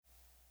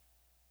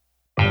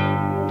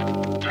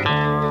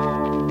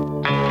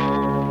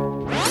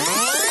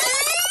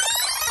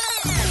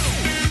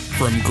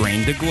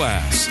grain to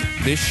glass,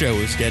 this show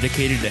is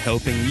dedicated to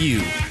helping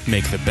you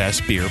make the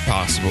best beer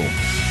possible.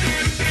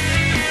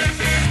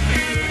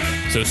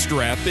 So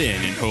strap in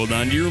and hold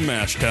on to your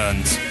mash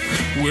tuns.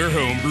 We're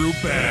Homebrew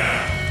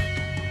Bound.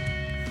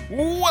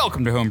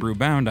 Welcome to Homebrew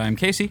Bound. I'm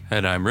Casey.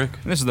 And I'm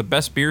Rick. This is the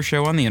best beer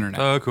show on the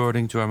internet.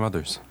 According to our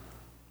mothers.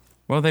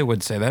 Well, they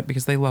would say that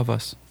because they love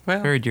us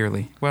very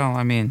dearly. Well,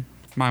 I mean,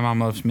 my mom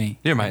loves me.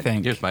 Yours might. I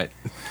think. Yours might.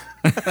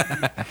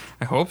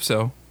 I hope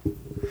so.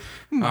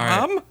 Mom?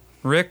 All right.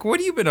 Rick, what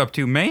have you been up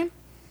to, man?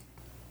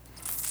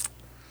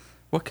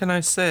 What can I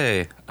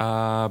say?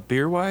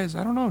 Beer-wise,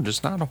 I don't know.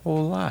 Just not a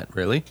whole lot,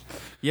 really.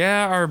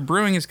 Yeah, our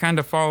brewing has kind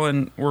of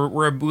fallen.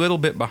 We're a little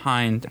bit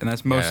behind, and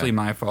that's mostly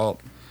my fault.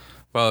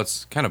 Well,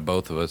 it's kind of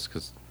both of us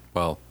because,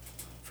 well,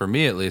 for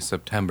me at least,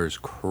 September's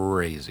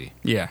crazy.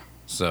 Yeah.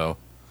 So,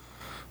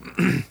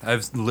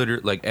 I've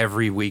literally, like,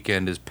 every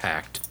weekend is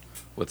packed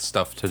with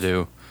stuff to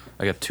do.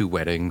 I got 2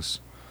 weddings.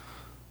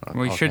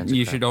 Well,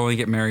 you should only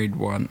get married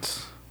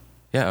once.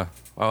 Yeah.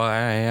 Well, I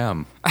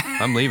am.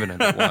 I'm leaving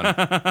it at 1.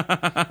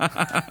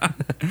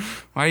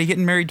 Why are you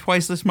getting married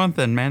twice this month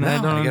then, man? No,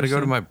 I got to go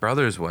to my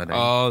brother's wedding.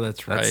 Oh,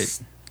 that's right.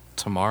 That's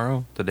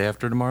tomorrow, the day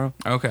after tomorrow.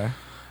 Okay.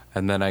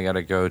 And then I got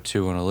to go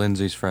to one of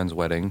Lindsay's friends'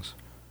 weddings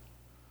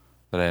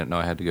that I didn't know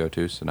I had to go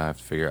to, so now I have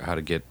to figure out how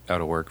to get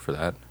out of work for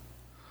that.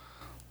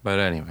 But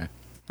anyway.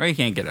 Well, you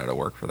can't get out of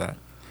work for that.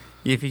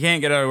 If you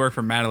can't get out of work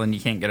for Madeline, you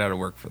can't get out of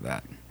work for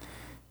that.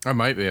 I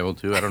might be able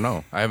to. I don't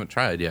know. I haven't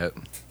tried yet.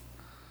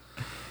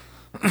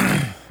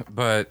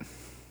 But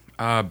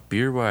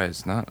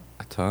beer-wise, not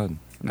a ton.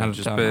 I've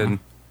just been,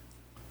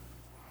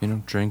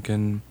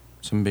 drinking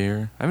some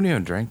beer. I haven't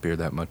even drank beer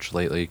that much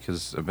lately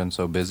because I've been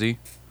so busy.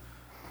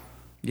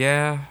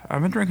 Yeah,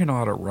 I've been drinking a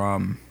lot of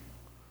rum.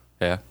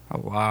 Yeah? A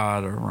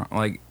lot of rum.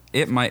 Like,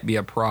 it might be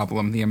a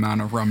problem, the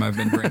amount of rum I've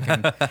been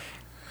drinking.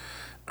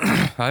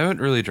 I haven't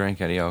really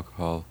drank any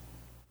alcohol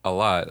a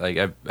lot. Like,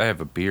 I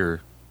have a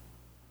beer.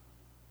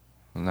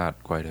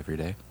 Not quite every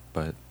day,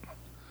 but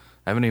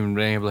I haven't even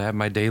been able to have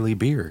my daily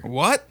beer.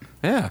 What?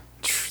 Yeah.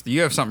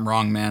 You have something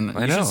wrong, man.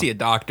 I You know. should see a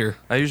doctor.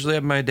 I usually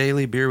have my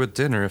daily beer with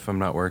dinner if I'm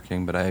not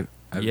working, but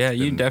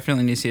you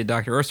definitely need to see a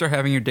doctor. Or start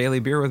having your daily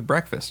beer with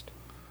breakfast.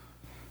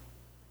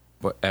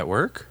 What, at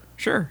work?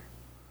 Sure.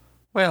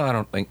 Well, I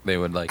don't think they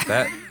would like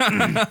that.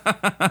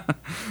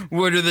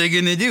 What are they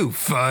going to do?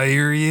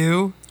 Fire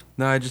you?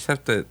 No, I just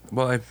have to...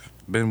 Well, I've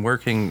been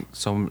working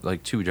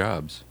 2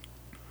 jobs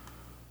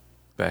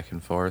back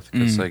and forth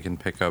because I can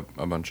pick up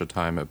a bunch of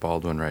time at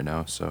Baldwin right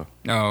now, so...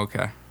 Oh,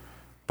 okay.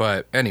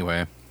 But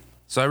anyway,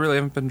 so I really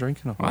haven't been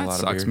drinking a whole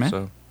lot of beer, man.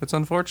 so it's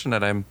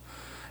unfortunate. I'm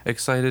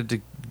excited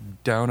to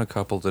down a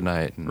couple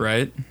tonight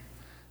and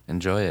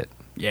enjoy it.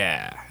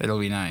 Yeah, it'll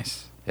be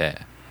nice. Yeah.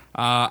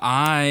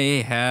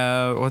 I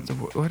have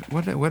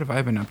what have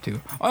I been up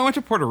to? Oh, I went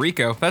to Puerto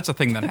Rico. That's a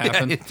thing that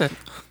happened.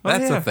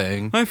 That's a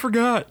thing. I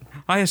forgot.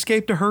 I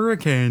escaped a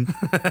hurricane.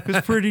 It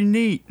was pretty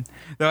neat.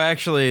 Though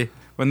actually,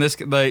 when this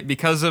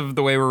because of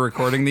the way we're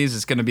recording these,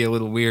 it's going to be a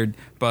little weird.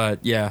 But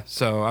yeah,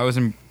 so I was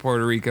in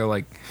Puerto Rico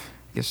I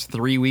guess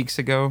 3 weeks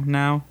ago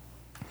now.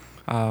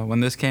 When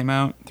this came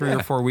out, 3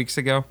 or 4 weeks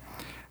ago.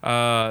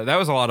 That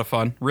was a lot of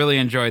fun. Really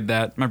enjoyed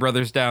that. My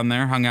brother's down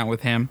there. Hung out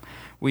with him.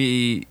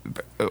 We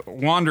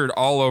wandered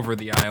all over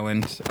the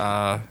island.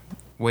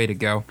 Way to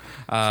go.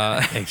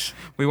 Thanks.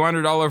 We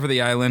wandered all over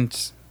the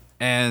island,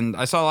 and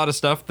I saw a lot of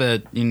stuff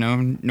that,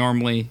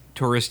 normally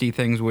touristy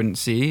things wouldn't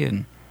see,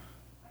 and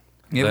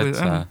it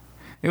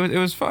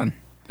was fun.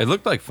 It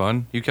looked like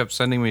fun. You kept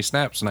sending me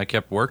snaps, and I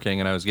kept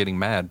working, and I was getting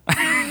mad.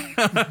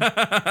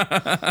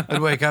 I'd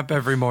wake up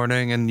every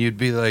morning, and you'd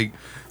be like...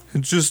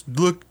 Just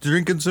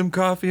drinking some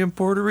coffee in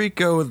Puerto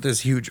Rico with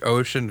this huge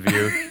ocean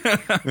view.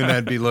 And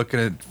I'd be looking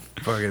at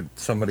fucking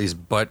somebody's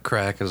butt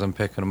crack as I'm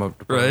picking them up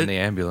to put in the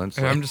ambulance.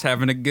 I'm just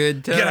having a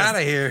good time. Get out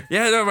of here.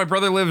 Yeah, no, my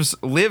brother lives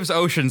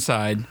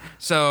Oceanside.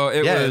 So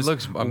it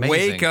looks amazing.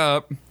 Wake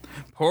up,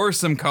 pour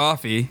some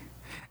coffee,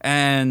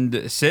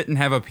 and sit and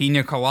have a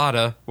pina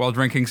colada while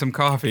drinking some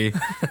coffee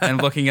and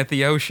looking at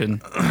the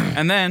ocean.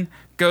 And then...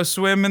 go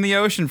swim in the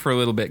ocean for a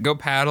little bit. Go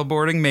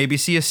paddleboarding, maybe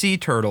see a sea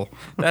turtle.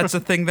 That's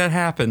a thing that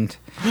happened.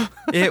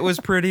 It was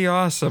pretty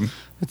awesome.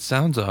 It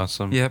sounds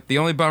awesome. Yep. The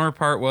only bummer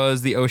part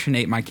was the ocean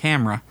ate my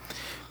camera.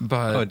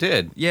 But it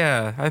did?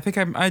 Yeah. I think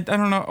I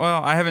don't know.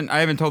 Well, I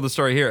haven't told the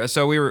story here.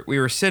 So we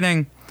were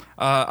sitting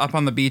up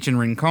on the beach in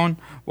Rincon,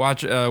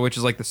 which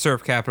is like the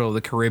surf capital of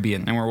the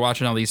Caribbean, and we're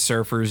watching all these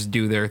surfers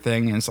do their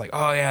thing, and it's like,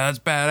 oh yeah, that's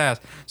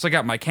badass. So I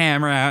got my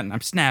camera out and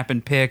I'm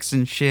snapping pics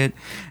and shit,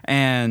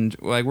 and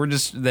we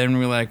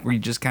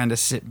just kind of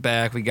sit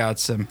back. We got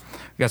some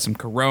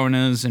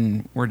Coronas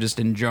and we're just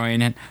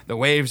enjoying it. The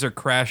waves are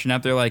crashing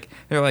up. They're like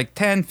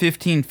 10,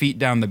 15 feet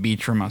down the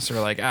beach from us.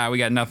 They're like, we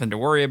got nothing to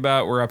worry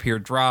about. We're up here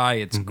dry.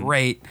 It's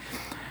great.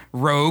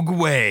 Rogue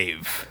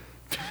wave.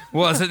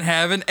 Wasn't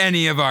having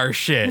any of our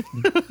shit.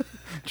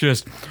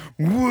 Just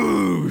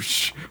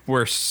whoosh.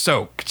 We're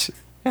soaked.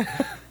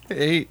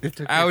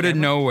 Out of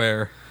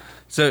nowhere.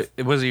 So,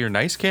 was it your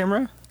nice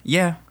camera?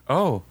 Yeah.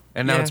 Oh,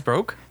 and now it's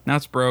broke? Now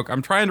it's broke.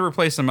 I'm trying to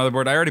replace the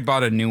motherboard. I already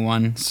bought a new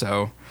one,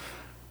 so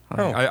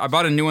Oh. I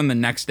bought a new one the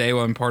next day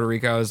while in Puerto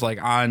Rico. I was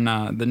like on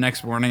the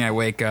next morning. I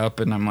wake up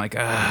and I'm like,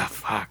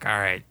 fuck. All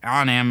right,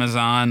 on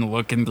Amazon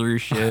looking through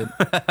shit.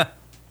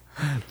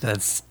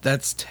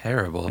 That's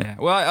terrible. Yeah.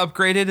 Well, I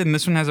upgraded and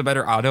this one has a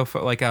better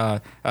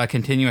a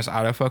continuous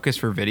autofocus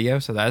for video,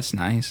 so that's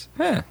nice.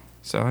 Yeah.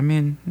 So I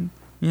mean,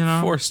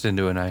 Forced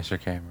into a nicer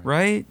camera.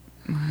 right?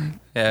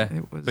 Yeah.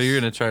 It was- But you're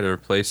gonna try to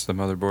replace the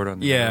motherboard on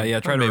the Yeah, other one? yeah,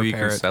 try Or to maybe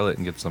repair you can it. sell it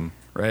and get some.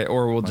 Right,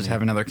 or we'll just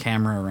have another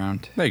camera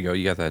around. There you go.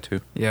 You got that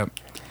too. Yep.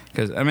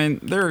 Because I mean,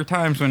 there are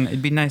times when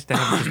it'd be nice to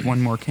have just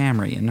one more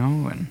camera,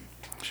 and.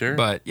 Sure.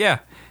 But yeah,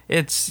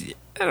 I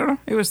don't know.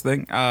 It was a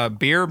thing.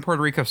 Beer in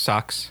Puerto Rico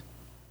sucks.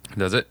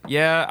 Does it?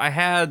 Yeah, I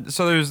had.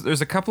 So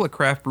there's a couple of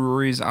craft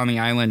breweries on the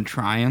island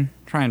trying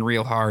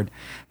real hard,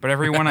 but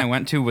every one I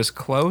went to was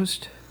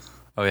closed.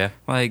 Oh yeah.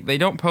 Like they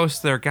don't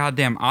post their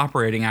goddamn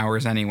operating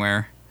hours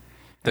anywhere.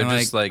 They're And,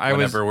 just like I was-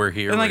 whenever we're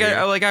here. And we're here.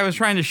 I was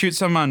trying to shoot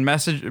some on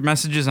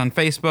messages on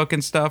Facebook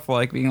and stuff,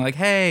 like being like,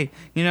 "Hey,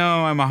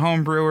 I'm a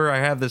home brewer. I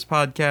have this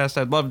podcast.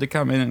 I'd love to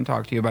come in and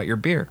talk to you about your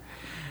beer."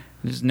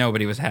 Just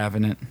nobody was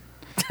having it.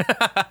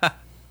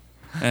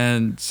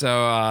 And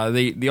so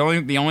the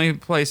only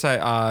place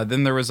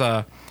then there was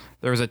a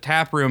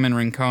tap room in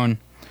Rincon,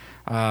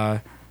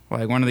 like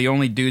one of the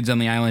only dudes on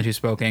the island who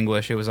spoke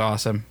English. It was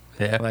awesome.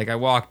 Yeah. Like I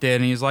walked in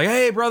and he's like,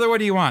 "Hey brother, what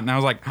do you want?" And I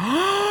was like,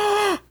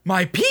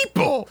 "My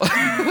people."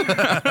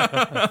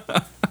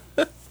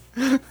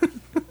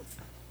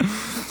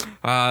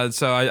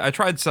 So I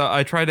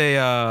tried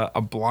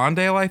a blonde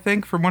ale, I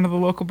think, from one of the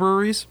local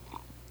breweries.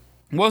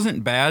 It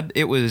wasn't bad.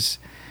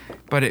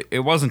 But it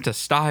wasn't to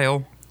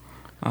style.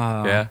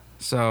 Yeah.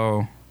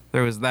 So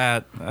there was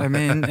that. I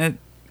mean,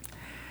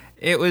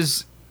 it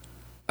was.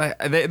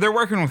 They're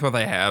working with what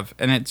they have,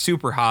 and it's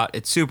super hot.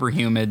 It's super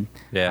humid.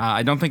 Yeah.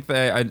 I don't think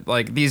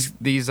these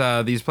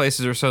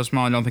places are so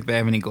small. I don't think they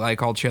have any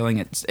glycol chilling.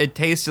 It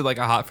tasted like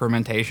a hot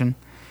fermentation.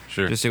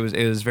 Sure. Just it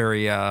was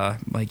very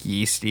like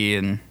yeasty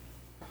and.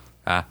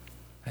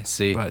 I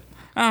see. But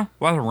a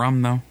lot of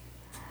rum though.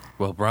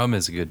 Well, rum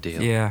is a good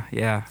deal.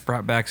 Yeah.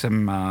 Brought back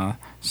some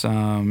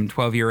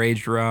 12-year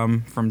aged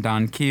rum from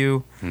Don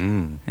Q.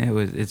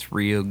 It's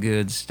real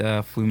good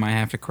stuff. We might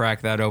have to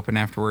crack that open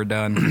after we're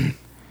done.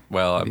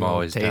 Well, Be I'm a little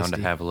always down to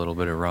tasty. have a little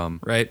bit of rum.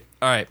 Right.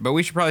 All right, but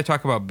we should probably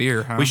talk about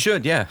beer, huh? We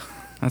should, yeah.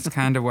 That's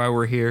kind of why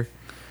we're here.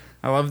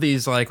 I love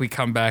these. Like we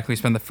come back, we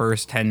spend the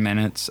first 10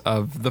 minutes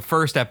of the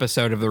first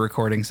episode of the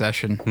recording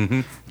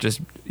session,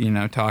 just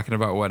talking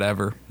about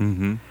whatever.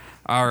 Mm-hmm.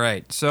 All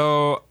right,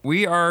 so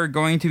we are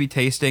going to be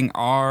tasting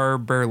our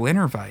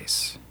Berliner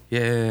Weiss.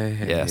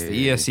 Yay. Yes,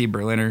 the ESC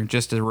Berliner.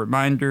 Just a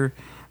reminder,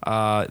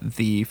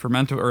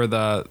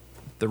 the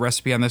the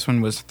recipe on this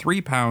one was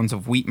 3 pounds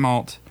of wheat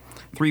malt,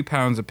 3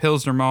 pounds of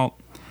Pilsner malt,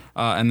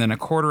 and then a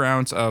 1/4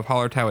 ounce of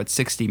Hallertau at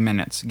 60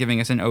 minutes, giving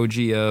us an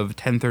OG of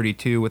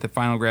 1032 with a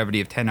final gravity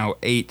of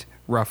 1008,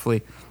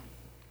 roughly,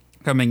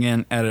 coming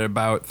in at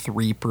about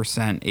 3%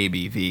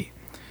 ABV.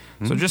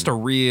 So just a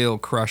real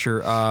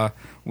crusher.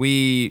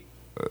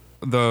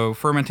 The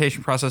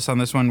fermentation process on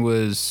this one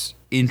was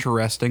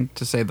interesting,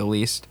 to say the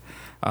least.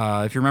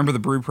 If you remember the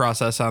brew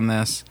process on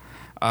this,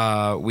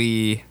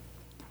 we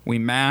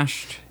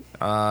mashed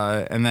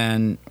and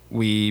then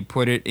we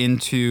put it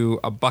into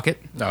a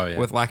bucket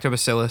with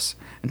lactobacillus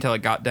until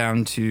it got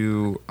down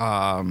to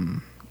I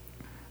want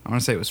to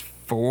say it was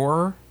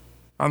 4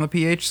 on the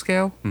pH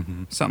scale,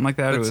 something like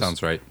that. That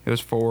sounds right. It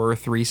was 4,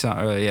 3,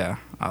 yeah.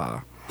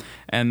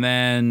 And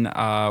then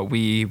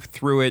we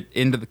threw it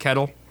into the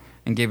kettle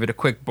and gave it a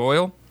quick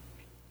boil.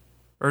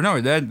 Or no,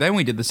 then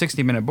we did the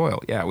 60-minute boil.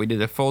 Yeah, we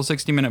did a full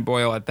 60-minute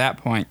boil at that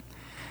point.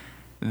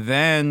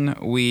 Then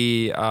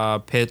we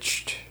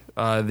pitched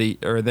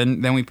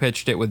then we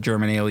pitched it with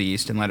German ale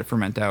yeast and let it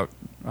ferment out,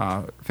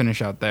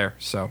 finish out there.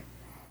 So,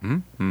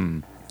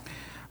 all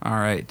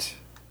right.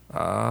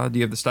 Do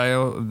you have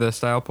the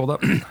style pulled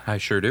up? I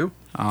sure do.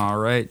 All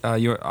right.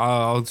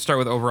 I'll start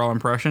with overall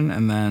impression,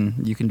 and then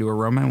you can do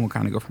aroma, and we'll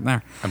kind of go from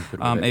there. I'm good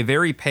with it. A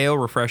very pale,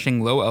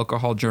 refreshing,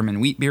 low-alcohol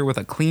German wheat beer with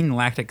a clean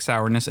lactic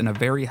sourness and a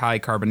very high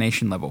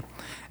carbonation level.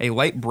 A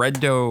light bread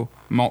dough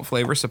malt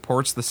flavor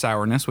supports the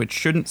sourness, which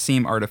shouldn't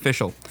seem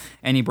artificial.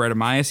 Any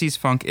Brettanomyces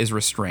funk is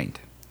restrained.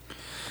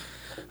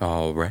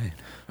 All right.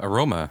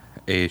 Aroma.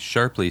 A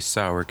sharply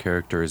sour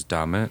character is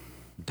dominant,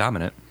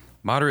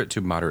 moderate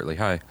to moderately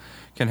high.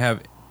 Can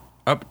have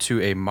up to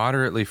a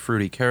moderately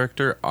fruity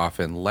character,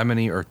 often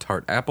lemony or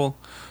tart apple.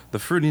 The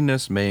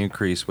fruitiness may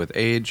increase with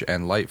age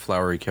and light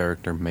flowery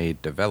character may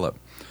develop.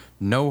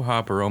 No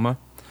hop aroma.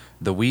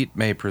 The wheat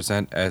may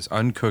present as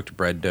uncooked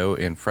bread dough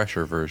in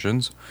fresher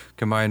versions.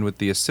 Combined with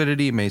the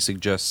acidity may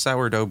suggest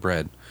sourdough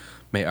bread.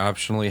 May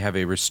optionally have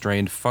a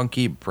restrained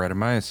funky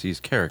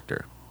Brettanomyces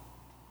character.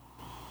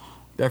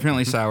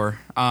 Definitely sour.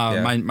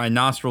 Yeah. My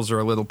nostrils are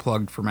a little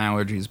plugged from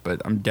allergies,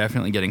 but I'm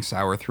definitely getting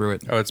sour through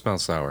it. Oh, it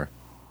smells sour.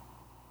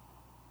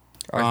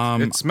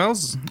 Um, It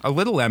smells, A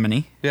little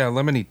lemony,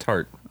 lemony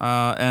tart.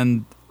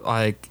 and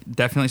like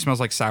definitely smells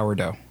like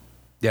sourdough.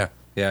 Yeah,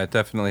 it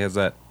definitely has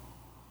that.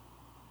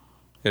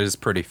 It is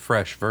pretty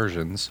fresh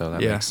version, so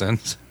that Yeah. makes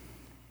sense.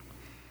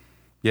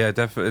 Yeah,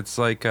 definitely. It's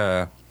like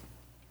a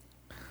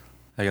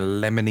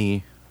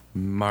lemony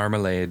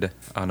marmalade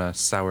on a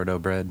sourdough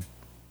bread.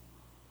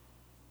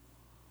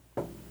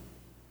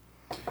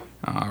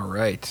 All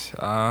right.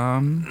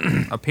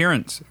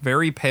 Appearance.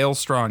 Very pale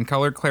straw. In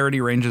color, clarity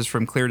ranges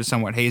from clear to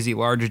somewhat hazy.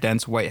 Large,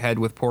 dense, white head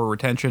with poor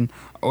retention.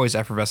 Always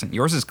effervescent.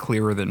 Yours is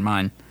clearer than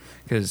mine,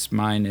 because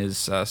mine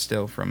is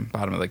still from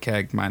bottom of the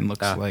keg. Mine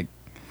looks like...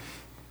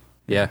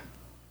 Yeah.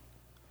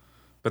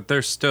 But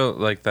there's still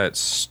like that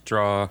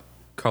straw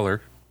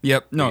color.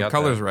 Yep. You No, got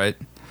color's that. right.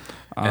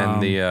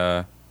 And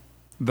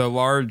the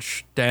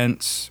large,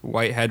 dense,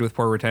 white head with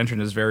poor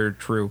retention is very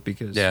true,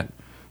 because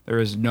there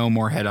is no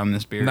more head on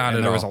this beer. Not and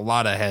at there was a all.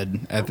 lot of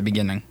head at the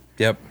beginning.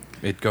 Yep,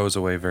 it goes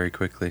away very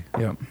quickly.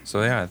 Yep.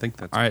 So yeah, I think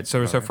that's All right,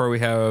 so about right. far we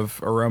have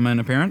aroma and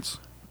appearance.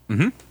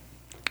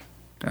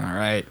 Mm-hmm. All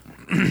right.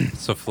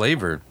 So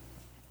flavor.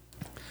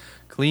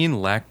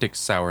 Clean lactic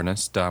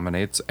sourness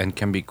dominates and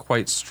can be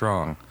quite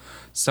strong.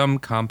 Some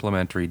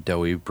complementary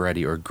doughy,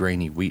 bready, or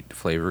grainy wheat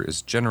flavor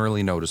is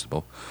generally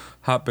noticeable.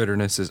 Hop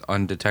bitterness is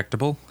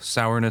undetectable.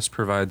 Sourness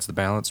provides the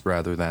balance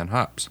rather than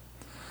hops.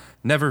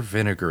 Never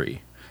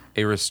vinegary.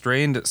 A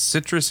restrained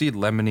citrusy,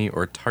 lemony,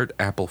 or tart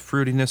apple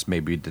fruitiness may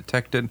be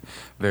detected.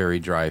 Very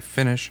dry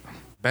finish.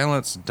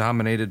 Balance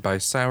dominated by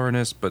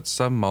sourness, but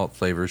some malt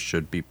flavors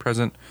should be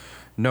present.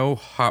 No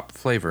hop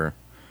flavor.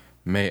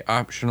 May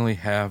optionally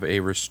have a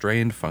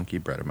restrained, funky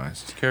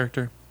Brettanomyces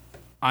character.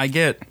 I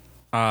get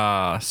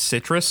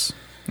citrus,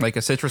 like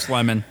a citrus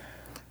lemon,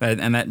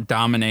 and that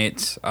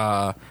dominates,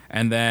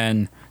 and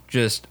then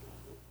just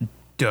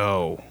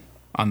dough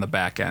on the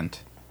back end.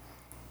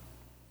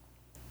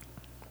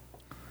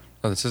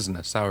 Oh, this isn't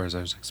as sour as I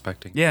was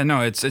expecting. Yeah,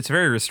 no, it's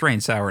very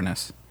restrained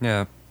sourness.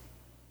 Yeah.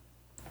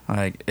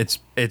 Like it's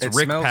It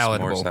Rick smells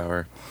palatable. more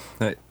sour.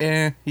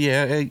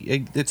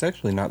 It's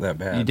actually not that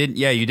bad.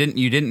 You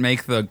didn't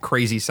make the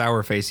crazy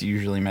sour face you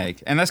usually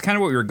make. And that's kind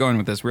of what we were going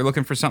with this. We were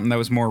looking for something that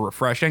was more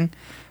refreshing,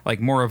 like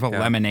more of a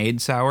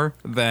lemonade sour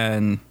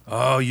than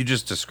Oh, you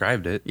just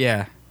described it.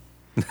 yeah.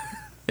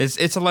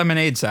 It's a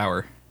lemonade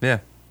sour. Yeah.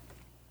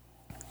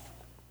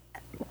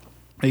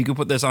 You could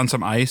put this on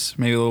some ice,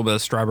 maybe a little bit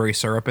of strawberry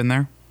syrup in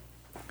there.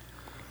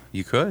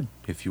 You could,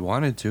 if you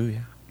wanted to,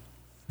 yeah.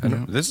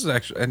 This is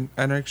actually,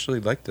 I actually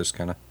like this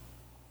kind of.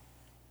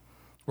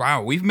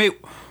 Wow,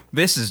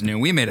 this is new.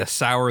 We made a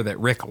sour that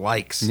Rick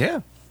likes. Yeah.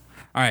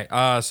 All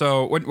right.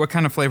 So what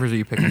kind of flavors are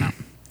you picking up?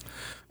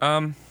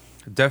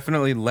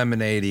 Definitely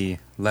lemonade-y,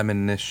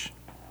 lemonish.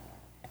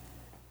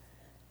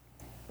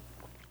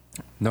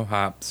 No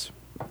hops.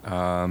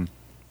 Are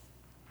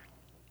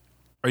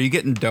you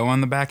getting dough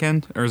on the back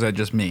end, or is that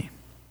just me?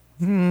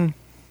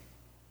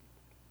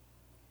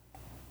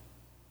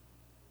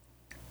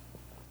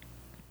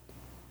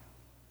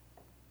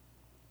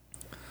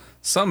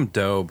 Some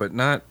dough, but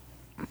not.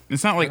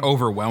 It's not like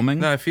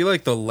overwhelming. No, I feel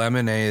like the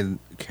lemonade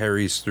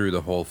carries through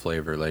the whole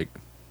flavor. Like,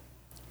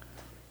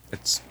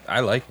 I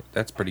like it.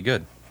 That's pretty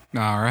good.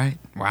 All right.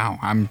 Wow.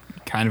 I'm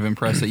kind of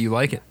impressed that you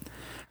like it.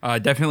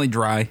 Definitely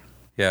dry.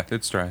 Yeah,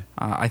 it's dry.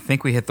 I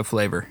think we hit the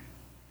flavor.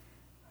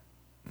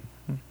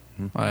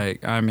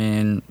 Like, I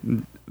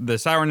mean, the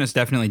sourness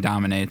definitely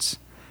dominates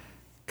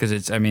because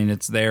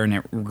it's there and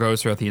it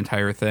goes throughout the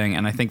entire thing.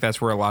 And I think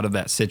that's where a lot of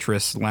that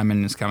citrus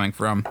lemon is coming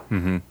from.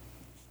 Mm-hmm.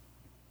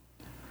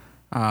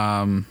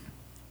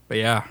 But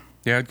yeah,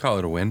 Yeah, I'd call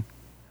it a win.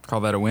 call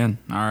that a win.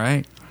 All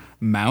right.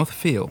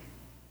 Mouthfeel.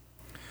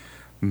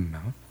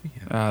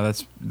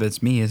 Mouthfeel.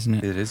 That's me, isn't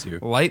it? It is you.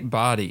 Light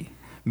body.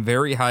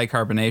 Very high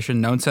carbonation.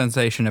 Known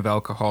sensation of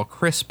alcohol.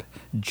 Crisp.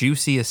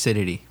 Juicy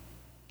acidity.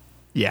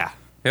 Yeah.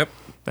 Yep.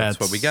 That's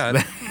what we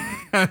got.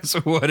 That's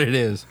what it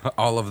is.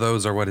 All of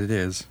those are what it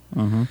is.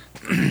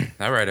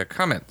 Mm-hmm. All right,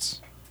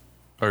 comments.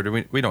 Or do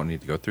we don't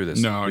need to go through this.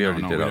 No, we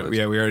already no. did all this.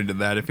 Yeah, we already did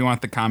that. If you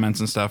want the comments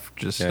and stuff,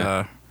 just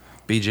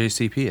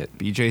BJCP it.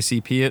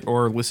 BJCP it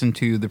or listen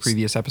to the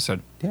previous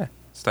episode. Yeah.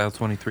 Style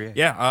 23A.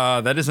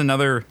 Yeah, that's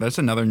another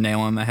nail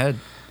on the head.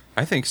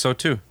 I think so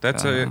too.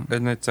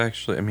 And it's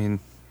actually, I mean,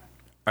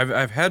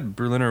 I've had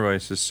Berliner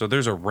Weisses, so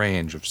there's a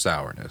range of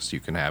sourness you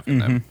can have in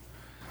them.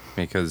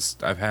 Because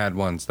I've had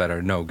ones that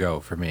are no go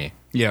for me.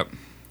 Yep.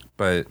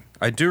 But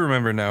I do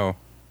remember now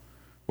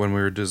when we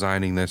were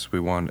designing this,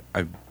 we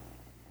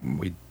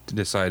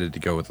decided to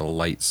go with a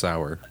light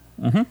sour.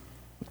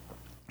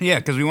 Yeah,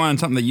 because we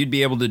wanted something that you'd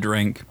be able to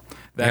drink,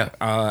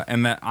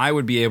 and that I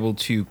would be able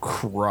to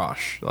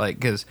crush. Like,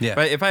 because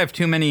if I have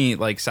too many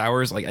like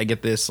sours, like I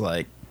get this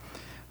like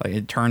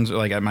it turns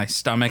like my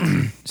stomach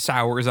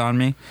sours on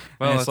me.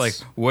 Well, and it's like,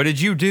 what did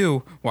you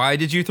do? Why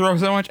did you throw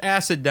so much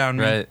acid down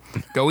me? Right.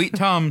 Go eat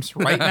Tums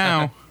right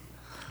now.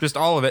 Just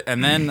all of it,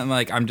 and then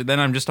like I'm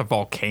just a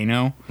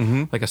volcano,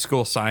 like a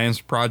school science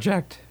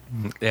project.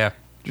 Yeah.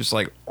 Just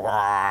like,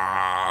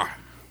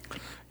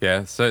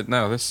 Yeah. So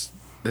no, this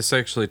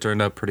actually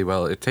turned out pretty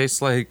well. It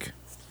tastes like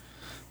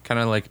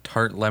kind of like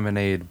tart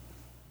lemonade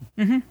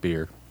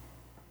beer.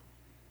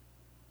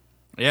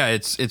 yeah,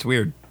 it's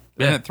weird.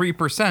 Yeah. And at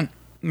 3%,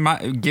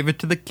 give it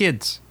to the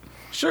kids.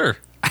 Sure.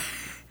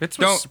 It's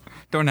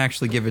Don't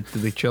actually give it to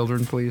the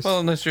children, please. well,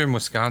 unless you're in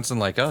Wisconsin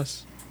like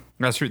us.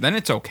 That's true. Then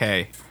it's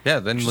okay. Yeah,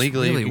 then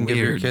legally really you can give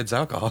your weird. kids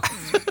alcohol.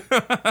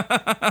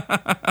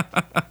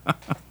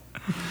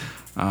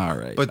 All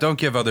right. But don't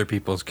give other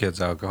people's kids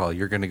alcohol.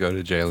 You're going to go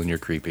to jail and you're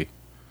creepy.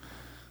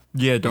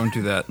 Yeah, don't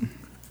do that.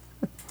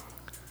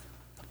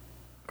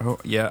 Oh,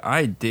 yeah,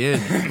 I did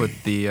put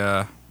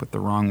the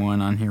wrong one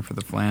on here for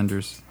the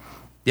Flanders.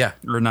 Yeah,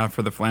 Or not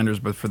for the Flanders,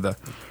 but for the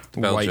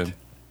Belgian. white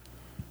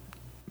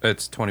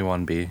It's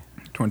 21B.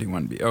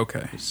 21B.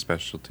 Okay.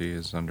 Specialty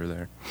is under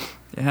there.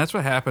 Yeah, that's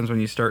what happens when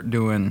you start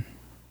doing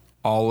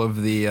all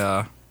of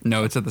the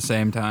notes at the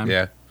same time.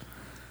 Yeah.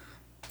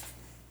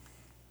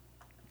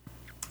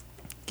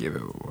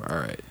 All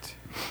right.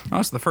 Oh,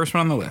 it's the first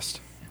one on the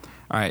list.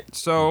 All right.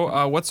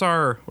 So, what's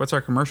our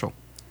commercial?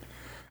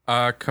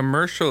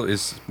 Commercial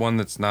is one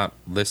that's not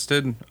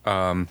listed,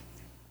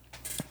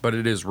 but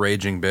it is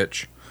Raging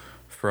Bitch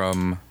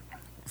from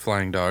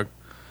Flying Dog,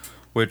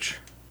 which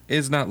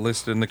is not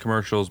listed in the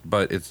commercials,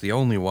 but it's the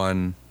only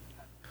one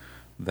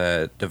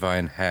that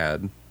Divine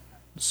had.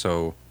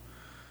 So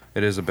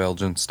it is a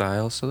Belgian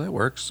style, so that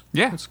works.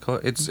 Yeah.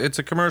 It's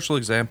a commercial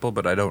example,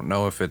 but I don't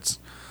know if it's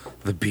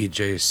the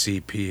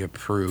BJCP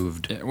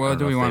approved. Yeah, well,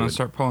 do we want to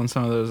start pulling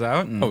some of those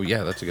out? And Oh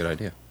yeah, that's a good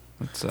idea.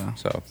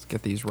 let's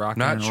get these rocking.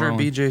 Not and sure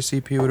rolling.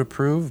 BJCP would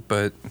approve,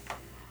 but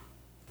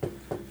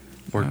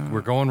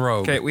we're going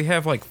rogue. Okay, we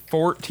have like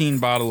 14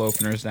 bottle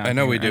openers down I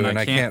know here, we do, and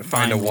I can't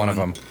find a one of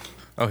one. them.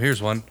 Oh,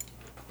 here's one.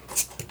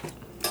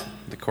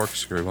 The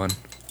corkscrew one.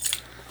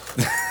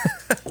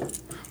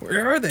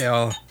 Where are they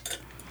all?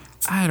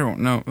 I don't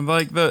know.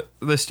 Like the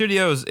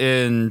studio's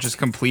in just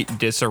complete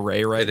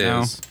disarray right It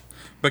now. is.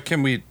 But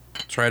can we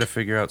try to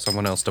figure out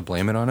someone else to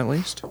blame it on at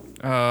least?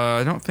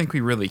 I don't think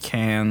we really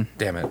can.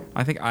 Damn it.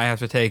 I think I have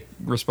to take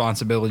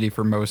responsibility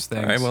for most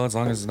things. All right, well, as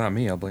long as it's not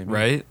me, I'll blame you.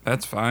 Right?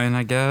 That's fine,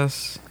 I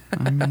guess.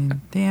 I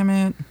mean, damn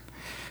it.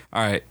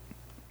 All right.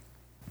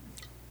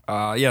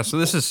 Yeah, so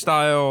this is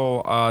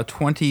style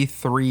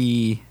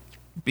 23B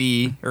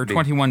or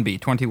 21B.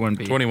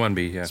 21B.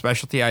 21B, yeah.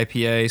 Specialty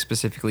IPA,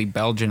 specifically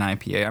Belgian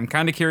IPA. I'm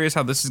kind of curious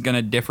how this is going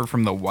to differ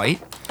from the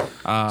white.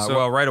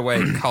 Well, right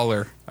away,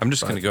 color. I'm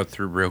just going to go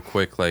through real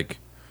quick. Like,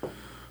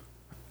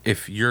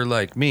 if you're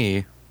like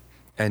me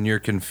and you're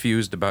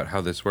confused about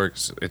how this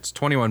works, it's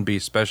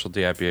 21B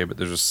Specialty IPA, but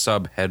there's a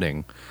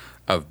subheading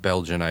of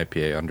Belgian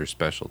IPA under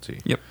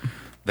Specialty. Yep.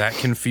 That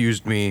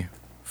confused me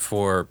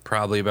for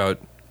probably about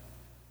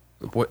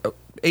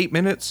 8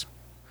 minutes,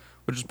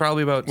 which is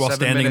probably about While 7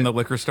 standing in minutes. the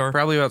liquor store.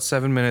 Probably about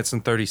 7 minutes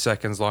and 30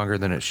 seconds longer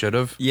than it should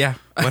have. Yeah.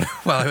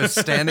 While I was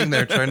standing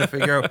there trying to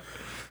figure out.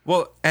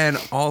 Well,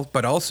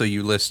 but also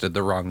you listed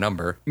the wrong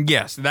number.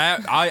 Yes,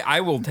 that I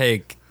will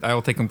take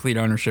complete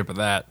ownership of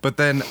that. But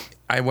then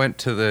I went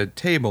to the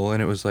table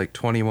and it was like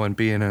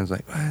 21B, and I was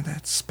like,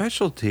 that's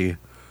Specialty.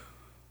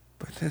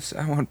 But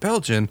I want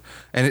Belgian.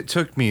 And it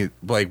took me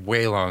like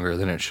way longer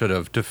than it should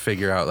have to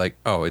figure out like,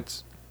 oh,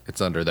 it's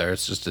under there.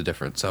 It's just a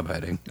different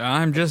subheading.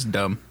 I'm just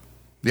dumb.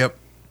 Yep.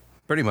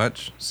 Pretty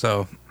much.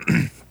 So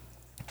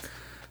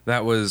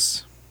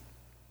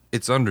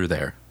it's under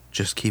there.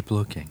 Just keep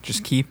looking.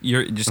 Just keep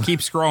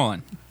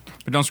scrolling,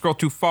 but don't scroll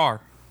too far,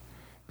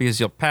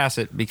 because you'll pass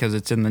it because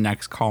it's in the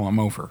next column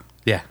over.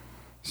 Yeah.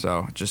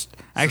 So just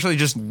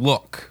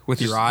look with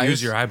Just your eyes.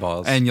 use your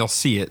eyeballs. and you'll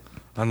see it.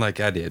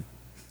 Unlike I did.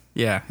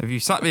 Yeah, if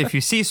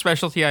you see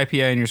Specialty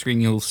IPA on your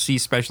screen, you'll see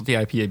Specialty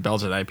IPA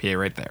Belgian IPA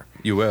right there.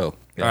 You will.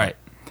 Yeah. All right.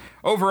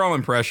 Overall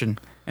impression.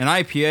 An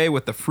IPA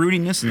with the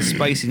fruitiness and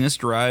spiciness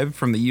derived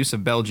from the use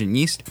of Belgian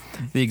yeast.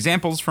 The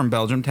examples from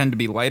Belgium tend to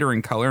be lighter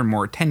in color and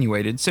more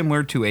attenuated,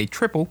 similar to a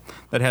triple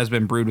that has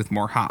been brewed with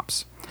more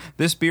hops.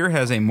 This beer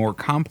has a more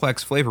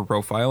complex flavor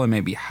profile and may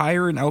be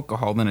higher in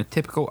alcohol than a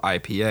typical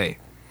IPA.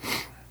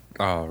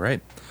 All right.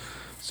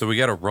 So we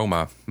got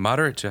aroma.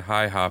 Moderate to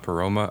high hop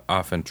aroma,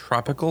 often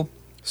tropical,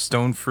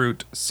 stone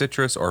fruit,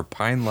 citrus, or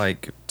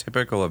pine-like,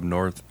 typical of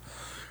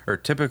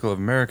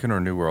American or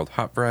New World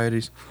hop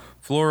varieties.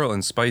 Floral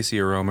and spicy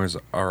aromas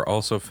are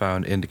also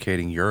found,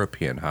 indicating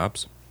European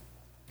hops.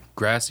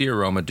 Grassy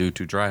aroma due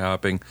to dry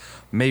hopping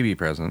may be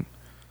present.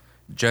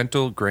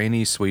 Gentle,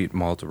 grainy, sweet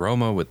malt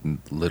aroma with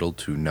little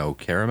to no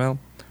caramel.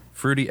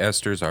 Fruity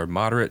esters are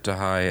moderate to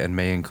high and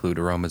may include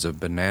aromas of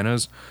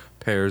bananas,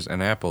 pears,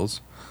 and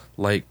apples.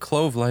 Light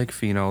clove-like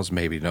phenols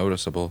may be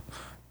noticeable.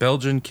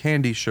 Belgian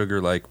candy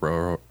sugar-like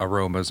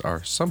aromas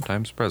are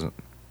sometimes present.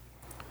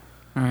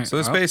 All right. So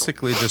this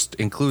basically just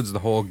includes the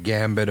whole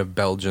gambit of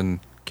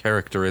Belgian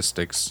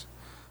characteristics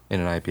in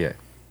an IPA.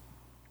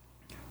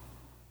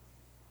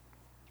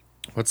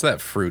 What's that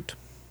fruit?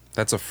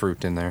 That's a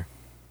fruit in there.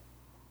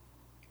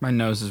 My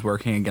nose is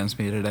working against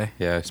me today.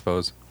 Yeah, I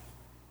suppose.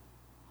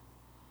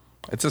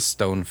 It's a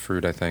stone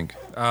fruit, I think.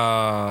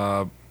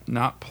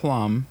 Not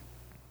plum.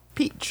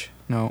 Peach.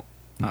 No,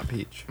 not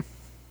peach.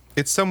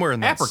 It's somewhere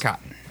in that. Apricot.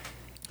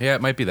 Yeah,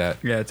 it might be that.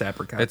 Yeah, it's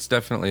apricot. It's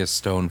definitely a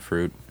stone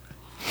fruit.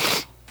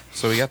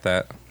 So we got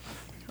that.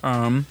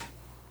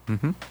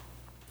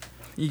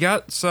 You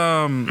got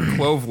some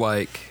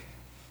clove-like.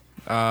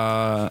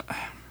 The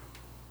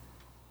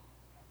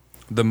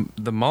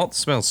malt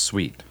smells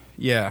sweet.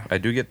 Yeah. I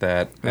do get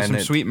that. There's and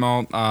some sweet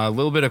malt, a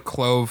little bit of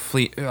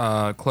clove-like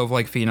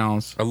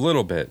phenols. A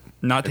little bit.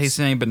 Not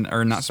tasting any,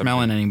 or not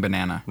smelling any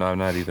banana. No,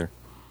 not either.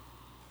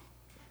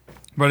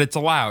 But it's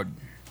allowed.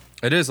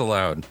 It is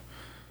allowed.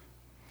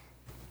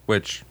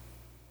 Which,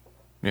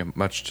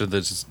 much to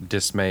the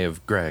dismay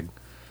of Greg.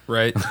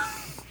 Right?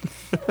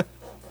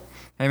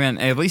 Hey, man,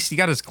 at least he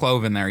got his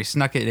clove in there. He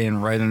snuck it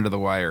in right under the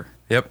wire.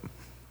 Yep.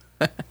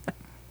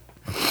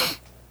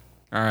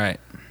 All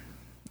right.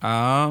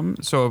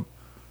 So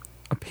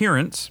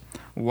appearance,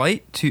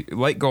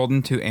 light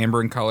golden to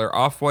amber in color.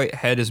 Off-white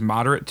head is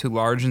moderate to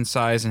large in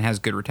size and has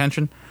good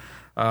retention.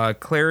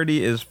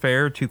 Clarity is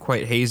fair to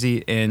quite hazy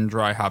in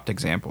dry hopped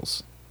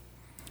examples.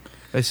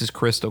 This is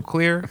crystal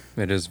clear.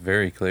 It is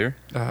very clear.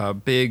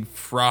 Big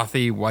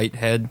frothy white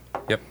head.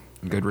 Yep.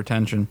 Good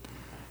retention.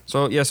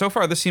 So yeah, so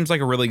far this seems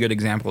like a really good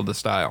example of the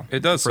style.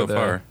 It does so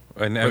far.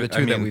 And For the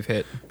two that we've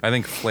hit. I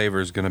think flavor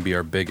is going to be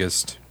our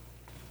biggest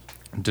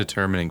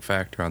determining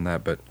factor on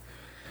that, but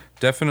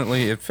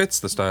definitely it fits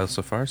the style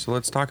so far. So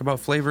let's talk about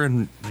flavor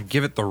and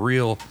give it the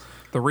real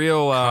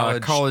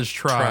college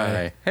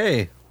try.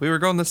 Hey, we were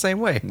going the same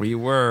way. We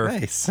were.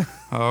 Nice.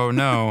 Oh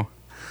no.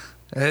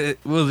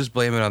 We'll just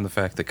blame it on the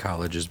fact that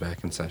college is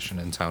back in session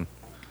in town.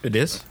 It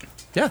is?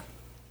 Yeah.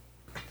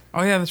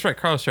 Oh yeah, that's right.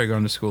 Carlos started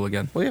going to school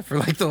again. Well, yeah, for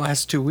like the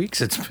last 2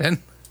 weeks it's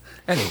been.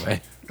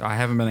 Anyway. I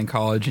haven't been in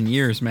college in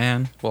years,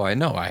 man. Well, I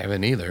know I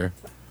haven't either.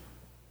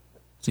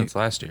 Since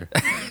last year.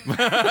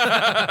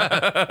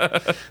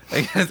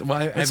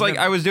 It's like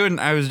I was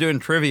doing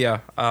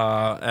trivia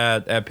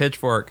at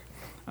Pitchfork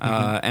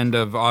end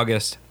of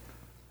August,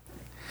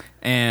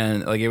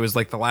 and like it was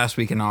like the last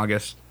week in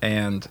August,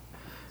 and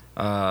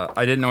I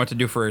didn't know what to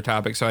do for a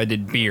topic, so I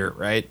did beer.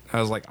 Right? I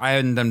was like, I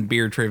hadn't done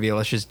beer trivia.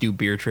 Let's just do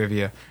beer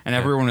trivia, and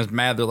everyone was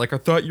mad. They're like, I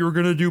thought you were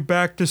gonna do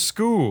back to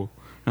school,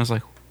 and I was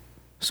like,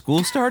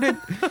 school started?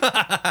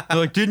 They're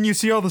like, didn't you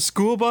see all the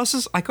school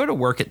buses? I go to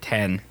work at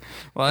 10.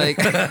 Like,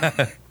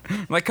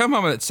 like come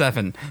home at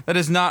 7. That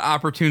is not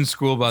opportune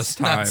school bus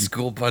time. Not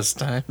school bus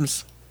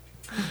times.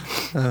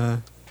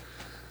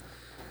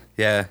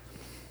 Yeah.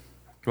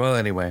 Well,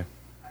 anyway.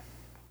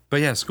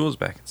 But yeah, school's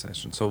back in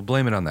session, so we'll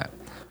blame it on that.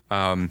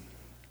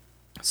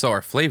 So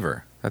our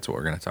flavor, that's what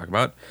we're going to talk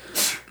about.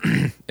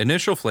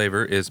 Initial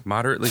flavor is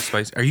moderately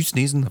spicy. Are you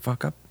sneezing the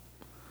fuck up?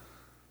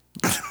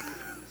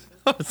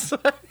 Oh,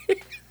 sorry.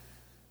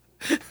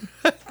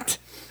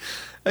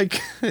 I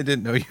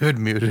didn't know you had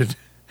muted.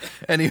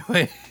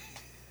 Anyway.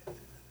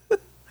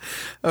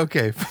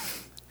 Okay.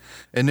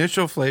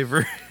 Initial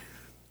flavor.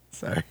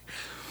 Sorry.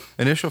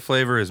 Initial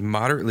flavor is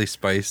moderately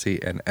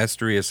spicy and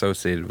estery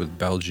associated with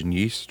Belgian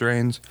yeast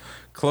strains.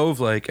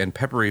 Clove-like and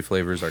peppery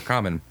flavors are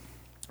common.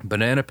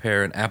 Banana,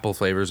 pear, and apple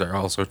flavors are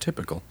also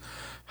typical.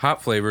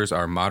 Hop flavors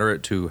are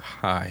moderate to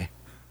high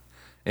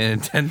in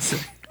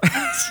intensity.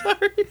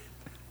 Sorry.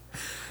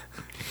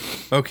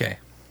 Okay.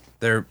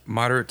 They're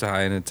moderate to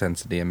high in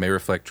intensity and may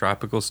reflect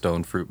tropical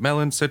stone fruit,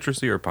 melon,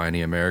 citrusy, or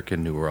piney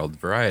American New World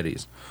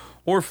varieties,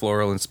 or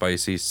floral and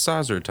spicy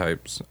saucer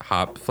types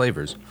hop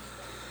flavors.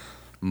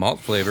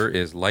 Malt flavor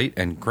is light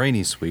and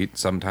grainy sweet,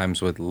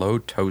 sometimes with low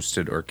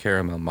toasted or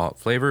caramel malt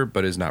flavor,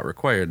 but is not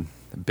required.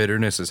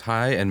 Bitterness is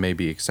high and may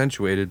be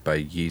accentuated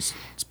by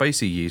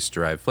spicy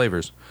yeast-derived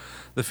flavors.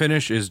 The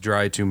finish is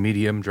dry to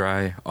medium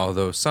dry,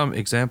 although some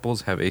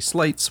examples have a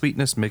slight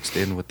sweetness mixed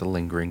in with the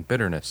lingering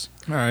bitterness.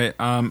 All right,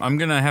 I'm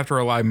gonna have to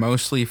rely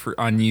mostly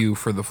on you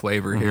for the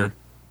flavor here.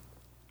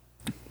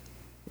 So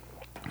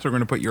we're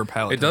gonna put your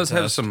palate. It does to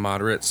the have test. some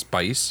moderate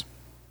spice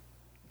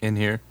in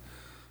here,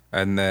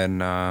 and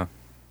then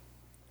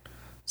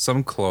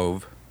some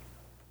clove.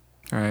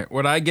 All right,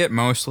 what I get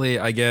mostly,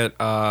 I get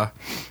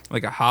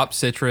like a hop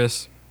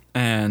citrus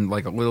and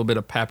like a little bit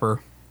of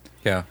pepper.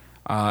 Yeah.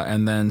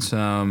 And then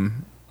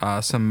some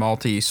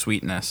malty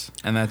sweetness,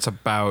 and that's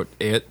about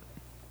it.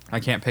 I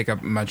can't pick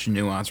up much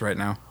nuance right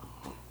now.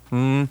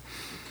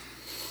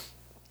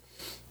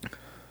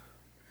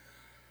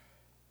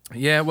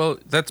 Yeah, well,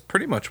 that's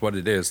pretty much what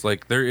it is.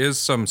 Like, there is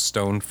some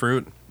stone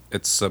fruit.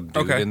 It's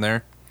subdued in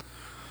there.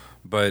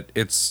 But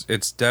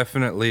it's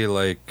definitely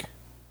like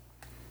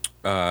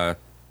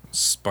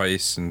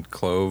spice and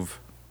clove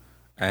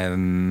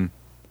and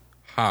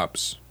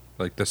hops.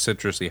 Like, the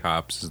citrusy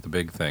hops is the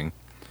big thing.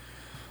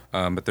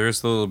 But there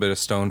is a little bit of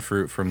stone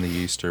fruit from the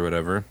yeast or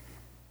whatever.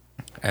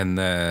 And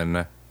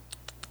then,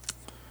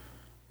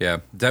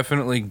 yeah,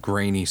 definitely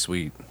grainy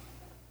sweet.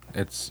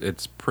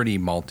 It's pretty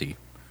malty.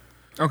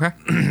 Okay.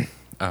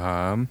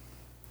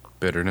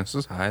 Bitterness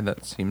is high.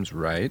 That seems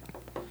right.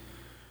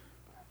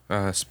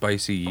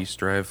 Spicy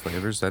yeast-derived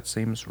flavors. That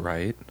seems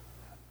right.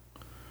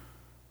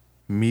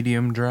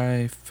 Medium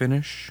dry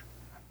finish.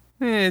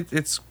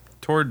 It's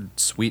toward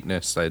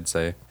sweetness, I'd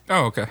say,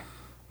 Oh, okay.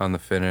 on the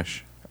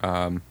finish.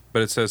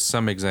 But it says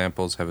some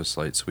examples have a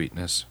slight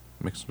sweetness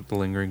mixed with the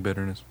lingering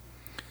bitterness.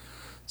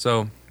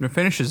 So The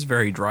finish is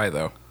very dry,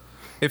 though.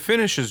 it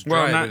finishes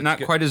dry. Well, but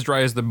not quite as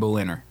dry as the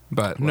Berliner,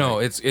 but No,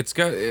 like, it's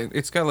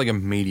got like a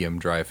medium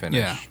dry finish,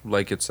 Yeah.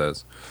 like it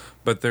says.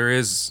 But there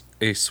is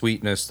a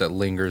sweetness that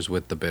lingers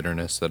with the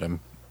bitterness that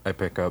I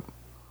pick up.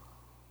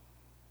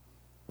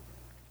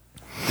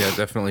 it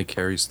definitely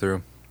carries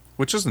through,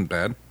 which isn't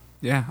bad.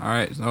 Yeah. All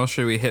right. So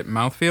should we hit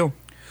mouthfeel?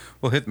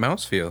 We'll hit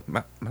mouthfeel.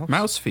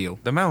 Mouthfeel.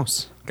 The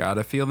mouse.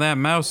 Gotta feel that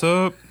mouse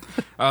up.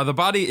 The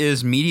body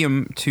is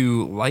medium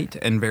to light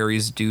and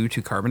varies due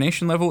to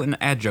carbonation level and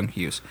adjunct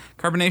use.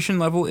 Carbonation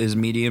level is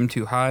medium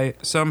to high.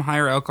 Some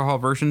higher alcohol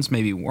versions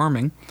may be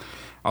warming,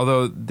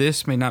 although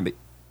this may not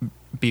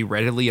be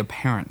readily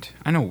apparent.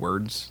 I know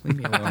words. Leave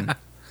me alone.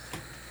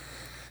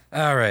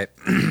 All right.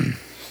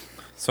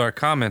 So our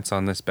comments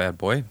on this bad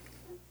boy.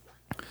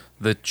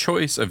 The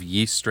choice of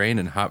yeast strain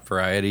and hop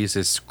varieties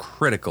is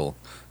critical,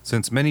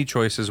 since many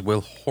choices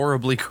will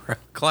horribly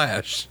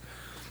clash.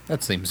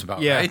 That seems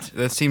about Yeah, right.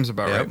 that seems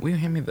about Yep. right. Will you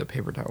hand me the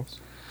paper towels?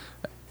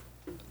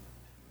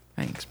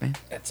 Thanks, man.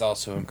 It's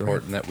also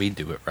important that we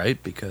do it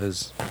right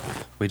because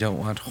we don't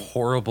want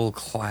horrible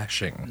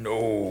clashing.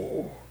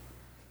 No.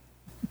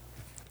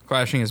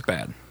 Clashing is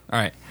bad. All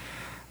right.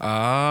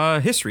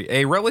 History.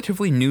 A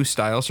relatively new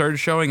style started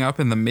showing up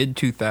in the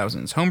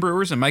mid-2000s.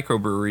 Homebrewers and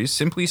microbreweries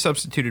simply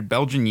substituted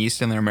Belgian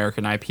yeast in their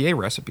American IPA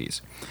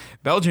recipes.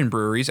 Belgian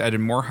breweries added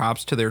more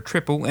hops to their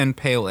triple and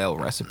pale ale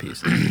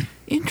recipes.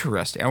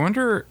 Interesting. I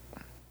wonder...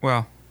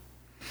 Well,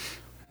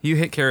 you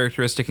hit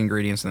characteristic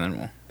ingredients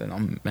and then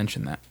I'll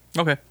mention that.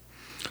 Okay.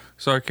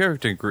 So our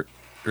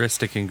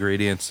characteristic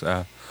ingredients,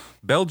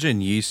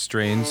 Belgian yeast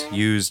strains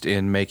used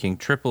in making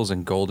triples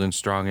and golden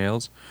strong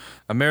ales.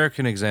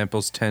 American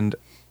examples tend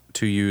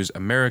to use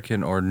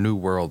American or New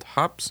World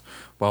hops,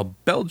 while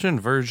Belgian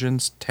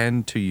versions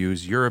tend to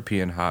use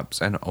European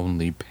hops and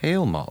only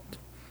pale malt.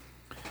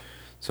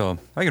 So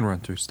I can run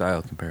through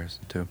style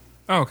comparison too.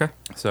 Oh, okay.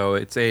 So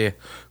it's a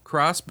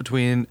cross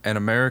between an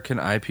American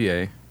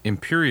IPA,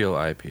 Imperial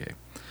IPA,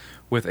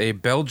 with a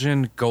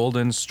Belgian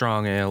Golden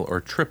Strong Ale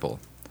or triple.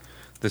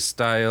 This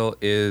style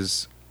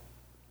is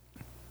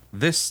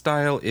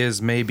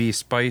maybe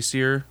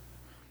spicier.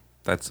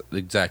 That's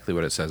exactly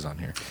what it says on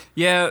here.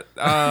 Yeah,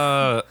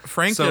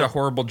 Frank So- did a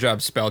horrible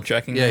job spell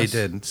checking Yeah, he this.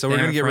 did. So we're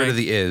Damn going to it, get rid of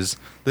Frank. the is.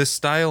 This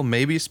style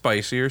may be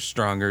spicier,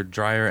 stronger,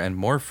 drier, and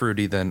more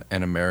fruity than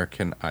an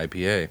American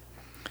IPA.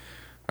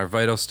 Our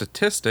vital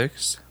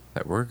statistics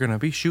that we're going to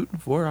be shooting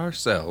for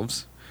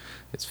ourselves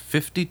is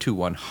 50 to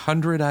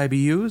 100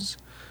 IBUs,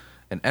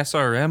 an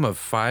SRM of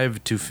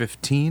 5 to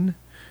 15,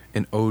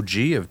 an OG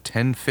of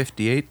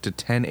 1058 to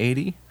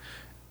 1080,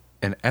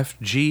 an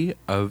FG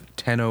of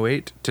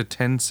 1008 to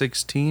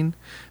 1016,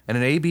 and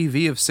an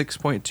ABV of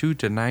 6.2 to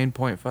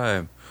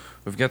 9.5.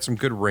 We've got some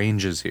good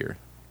ranges here.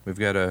 We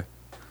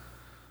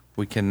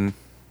can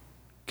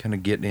kind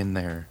of get in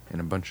there in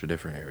a bunch of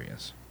different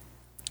areas.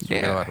 So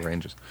we got a lot of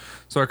ranges.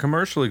 So our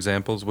commercial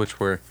examples,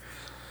 which were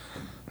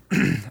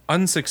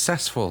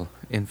unsuccessful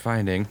in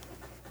finding,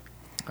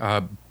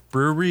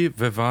 Brewery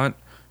Vivant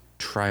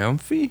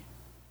Triumphe.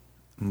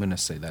 I'm going to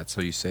say that,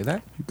 so you say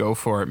that. Go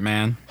for it,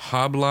 man.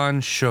 Hoblan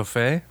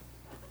Chauffé,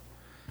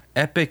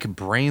 Epic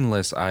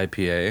Brainless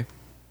IPA,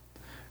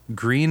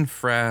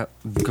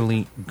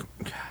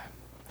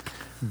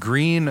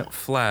 Green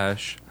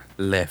Flash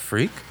Le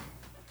Freak,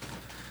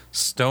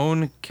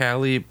 Stone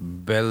Cali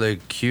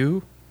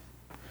Belleque,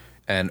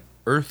 and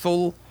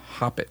Earthel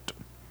Hoppet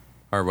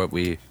are what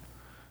we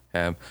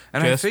have.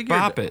 And Just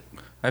bop it.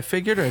 I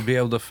figured I'd be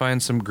able to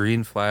find some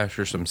Green Flash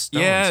or some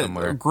Stone Yeah,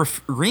 somewhere.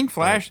 Green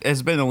Flash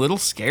has been a little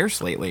scarce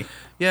lately.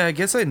 Yeah, I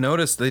guess I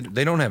noticed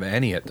they don't have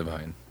any at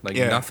Divine. Like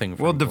nothing.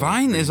 Well, from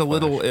Divine Green is a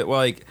little Flash.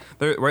 like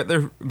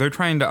they're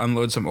trying to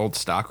unload some old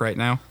stock right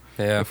now.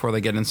 Yeah. Before they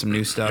get in some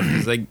new stuff,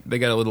 'cause they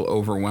got a little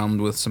overwhelmed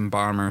with some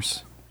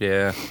bombers.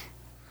 Yeah.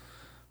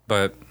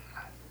 But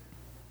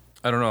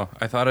I don't know.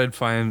 I thought I'd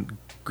find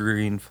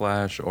Green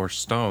Flash or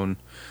Stone.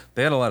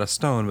 They had a lot of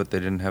Stone, but they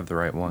didn't have the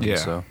right one. Yeah.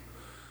 So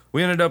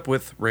we ended up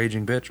with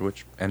Raging Bitch,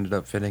 which ended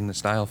up fitting the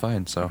style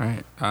fine. So All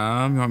right.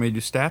 You want me to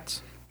do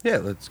stats? yeah,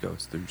 let's go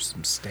through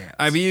some stats.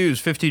 IBUs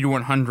 50 to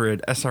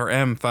 100,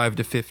 SRM 5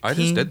 to 15. I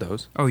just did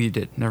those. Oh, you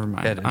did. Never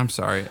mind. Yeah, I did. I'm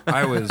sorry.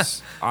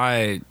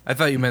 I I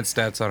thought you meant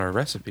stats on our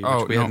recipe, which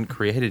Oh, we no. hadn't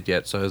created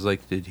yet. So I was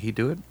like, did he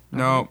do it?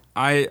 no.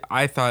 I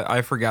thought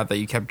I forgot that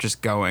you kept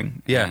just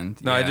going. Yeah. and,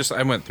 No, yeah.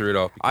 I went through it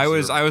all. I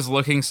because was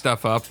looking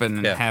stuff up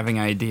and Yeah. having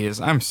ideas.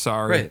 I'm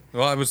sorry. right.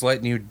 Well, I was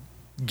letting you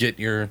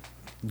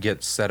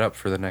get set up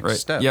for the next Right.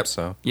 step. Yep.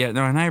 So Yeah,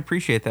 no, and I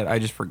appreciate that. I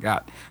just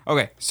forgot.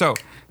 Okay, so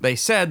they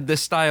said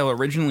this style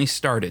originally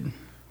started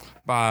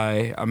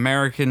by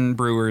American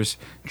brewers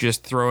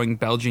just throwing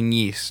Belgian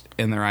yeast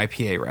in their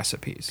IPA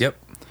recipes. yep.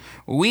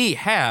 We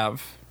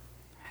have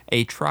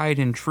a tried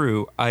and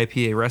true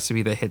IPA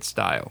recipe that hits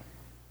style.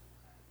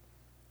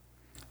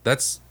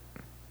 That's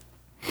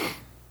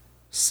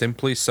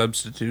simply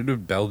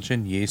substituted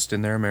Belgian yeast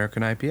in their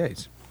American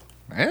IPAs.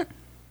 Eh?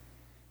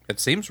 It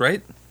seems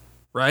right.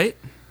 Right?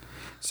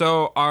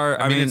 So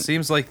I mean, it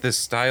seems like this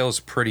style is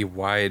pretty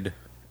wide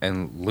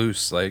and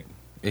loose, like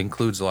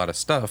includes a lot of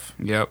stuff.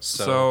 Yep.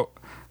 So-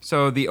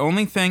 So the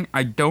only thing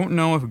I don't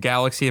know if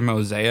Galaxy and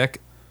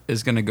Mosaic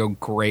is going to go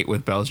great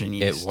with Belgian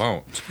yeast. It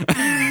won't.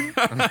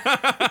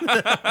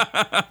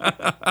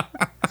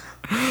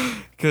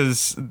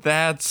 Because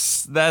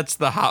that's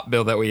the hop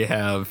bill that we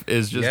have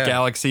is just Yeah.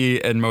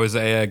 Galaxy and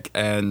Mosaic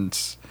and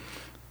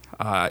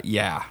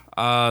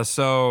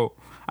so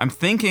I'm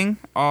thinking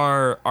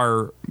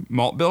our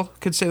malt bill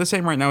could stay the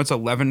same. Right now it's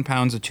 11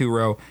 pounds of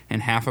 2-row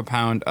and half a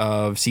pound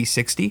of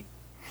C60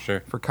 Sure.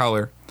 for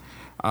color.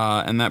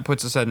 And that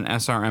puts us at an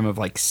SRM of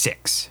like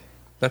 6.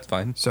 That's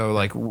fine. So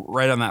like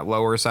right on that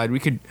lower side, we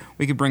could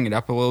bring it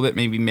up a little bit,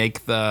 maybe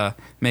make the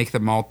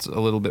malt a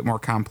little bit more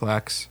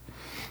complex.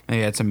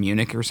 Maybe add some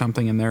Munich or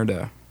something in there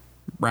to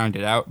round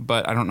it out,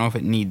 but I don't know if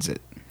it needs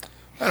it.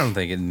 I don't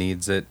think it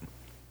needs it.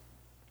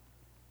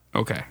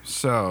 Okay,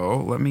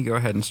 so let me go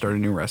ahead and start a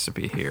new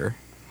recipe here.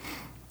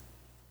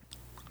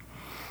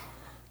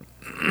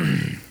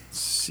 Let's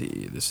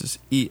see, this is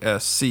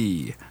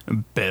ESC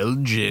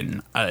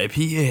Belgian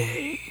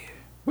IPA.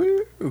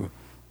 Woo!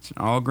 It's an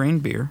all-grain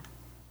beer.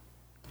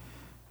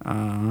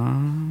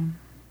 I'm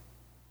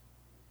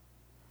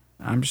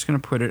just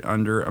going to put it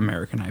under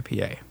American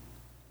IPA.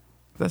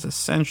 That's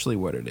essentially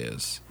what it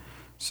is.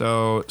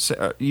 So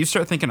you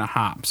start thinking of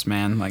hops,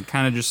 man. Like,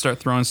 kind of just start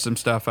throwing some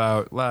stuff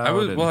out loud.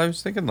 I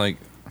was thinking like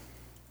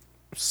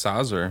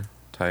Sauser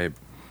type,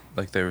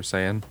 like they were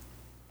saying.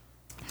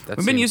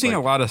 We've been using a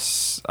lot of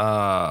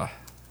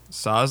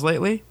Saaz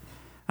lately.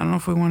 I don't know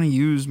if we want to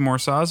use more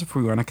Saaz, if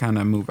we want to kind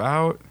of move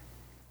out.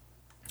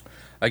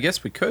 I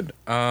guess we could.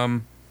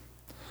 While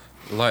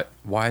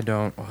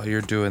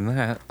you're doing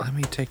that, let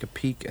me take a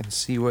peek and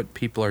see what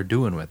people are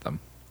doing with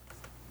them.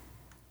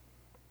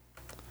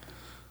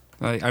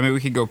 Like, I mean, we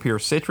could go pure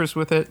citrus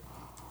with it.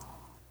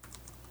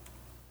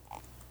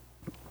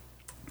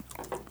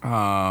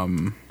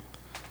 Because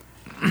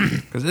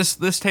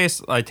this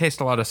tastes, I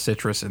taste a lot of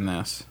citrus in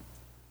this.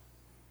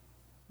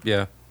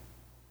 Yeah.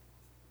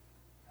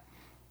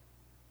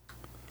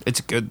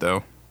 It's good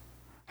though.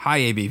 High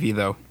ABV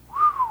though.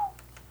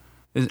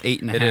 It's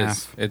 8.5. It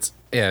is. It's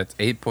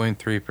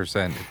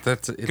 8.3%.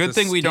 It's Good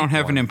thing we don't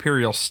have an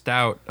Imperial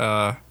Stout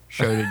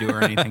show to do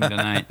or anything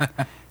tonight.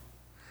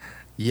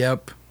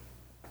 Yep.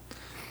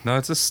 No,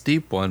 it's a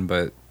steep one,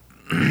 but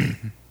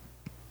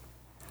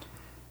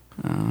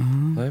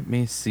let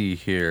me see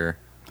here.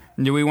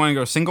 Do we want to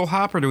go single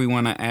hop or do we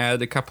want to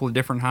add a couple of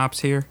different hops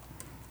here?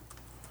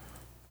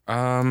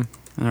 And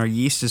our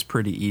yeast is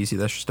pretty easy.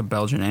 That's just a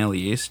Belgian ale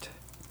yeast.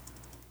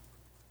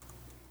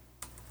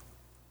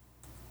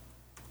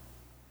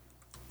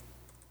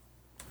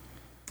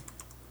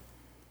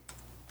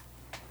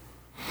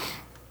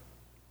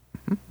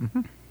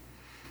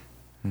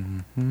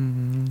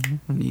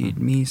 Need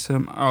me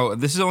some. Oh,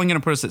 this is only going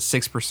to put us at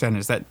 6%.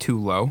 Is that too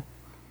low?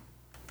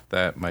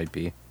 That might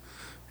be.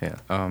 Yeah.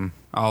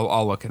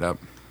 I'll look it up.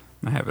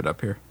 I have it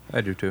up here.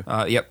 I do too.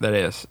 Yep, that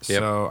is. Yep.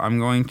 So I'm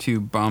going to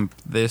bump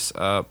this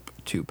up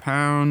 2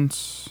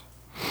 pounds,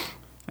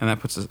 and that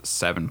puts us at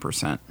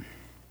 7%,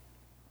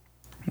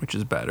 which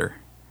is better.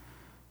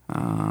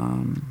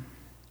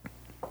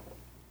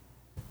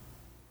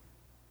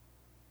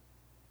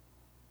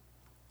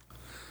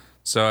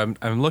 So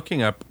I'm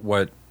looking up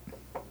what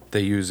they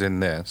use in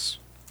this,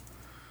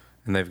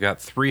 and they've got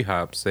 3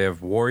 hops. They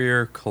have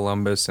Warrior,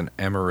 Columbus, and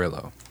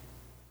Amarillo.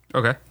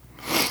 Okay.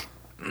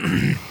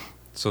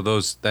 So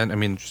those then, I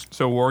mean,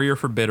 So Warrior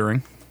for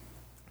bittering.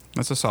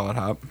 That's a solid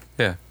hop.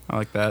 yeah. I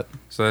like that.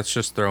 So that's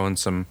just throwing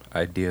some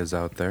ideas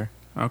out there.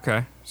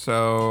 Okay.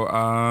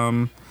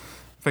 So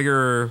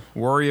figure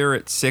Warrior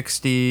at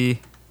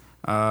 60.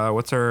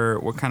 What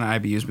kind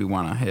of IBUs we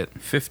want to hit?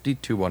 50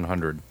 to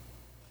 100.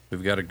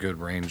 We've got a good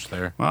range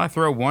there. Well, I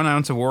throw 1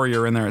 ounce of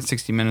Warrior in there at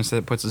 60 minutes.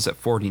 That puts us at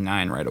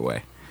 49 right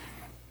away.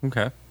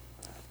 Okay.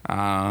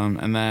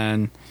 And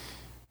then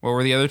what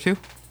were the other 2?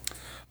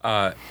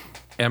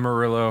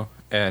 Amarillo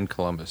and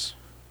Columbus.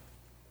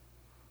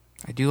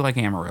 I do like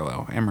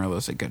Amarillo.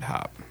 Amarillo's a good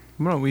hop.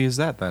 Why don't we use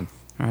that then?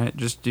 All right,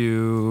 just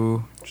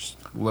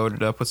load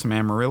it up with some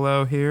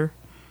Amarillo here.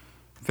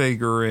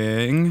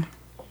 Figuring,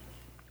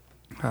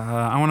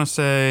 I want to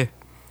say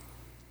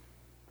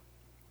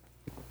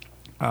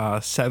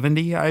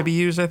 70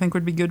 IBUs I think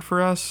would be good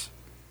for us.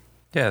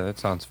 Yeah, that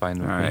sounds fine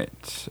with All me.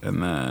 right,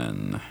 and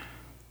then...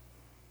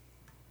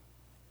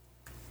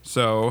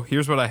 So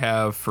here's what I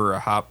have for a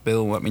hop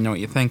bill. Let me know what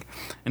you think.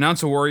 An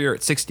ounce of Warrior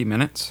at 60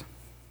 minutes.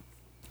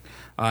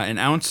 An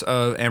ounce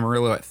of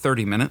Amarillo at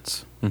 30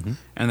 minutes. Mm-hmm.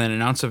 And then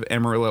an ounce of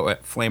Amarillo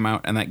at Flame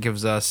Out, and that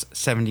gives us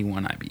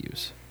 71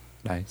 IBUs.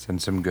 Nice,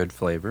 and some good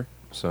flavor.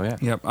 So yeah.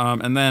 Yep.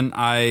 And then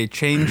I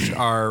changed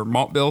our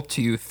malt bill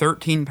to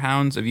 13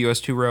 pounds of US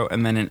 2-row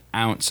and then an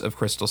ounce of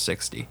Crystal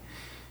 60.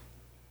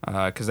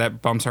 Because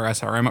that bumps our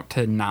SRM up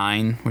to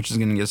 9, which is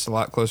going to get us a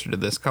lot closer to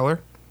this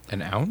color.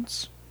 An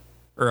ounce?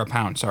 Or a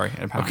pound, sorry.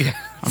 A pound. Okay,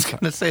 I was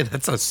gonna say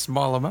that's a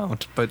small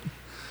amount, but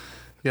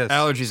yes.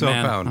 Allergies, so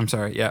man. A pound. I'm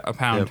sorry. Yeah, a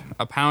pound. Yep.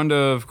 A pound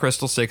of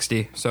Crystal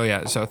 60. So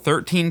yeah, so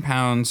 13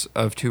 pounds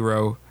of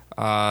 2-row,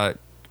 1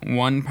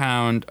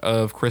 pound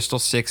of Crystal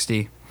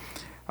 60,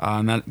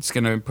 and that's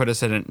going to put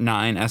us at a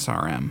 9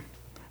 SRM.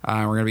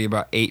 We're going to be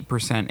about 8%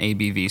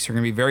 ABV, so we're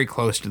going to be very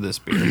close to this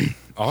beer.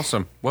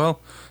 Awesome. Well,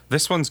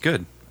 this one's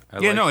good. Yeah,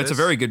 like no, it's a this,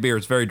 very good beer.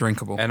 It's very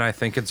drinkable. and I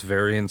think it's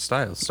very in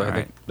style. So I All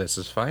think right. this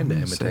is fine to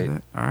imitate. All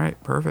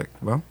right,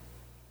 perfect. Well,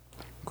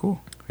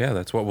 cool. Yeah,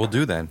 that's what we'll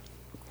do then.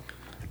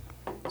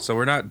 So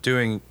we're not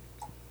doing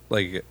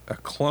like a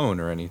clone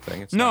or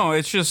anything. It's No, not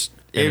it's just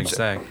an it's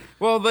exact.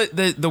 well.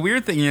 The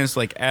weird thing is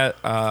like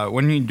at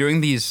when you're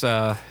doing these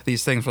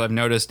things, what I've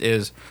noticed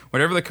is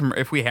whatever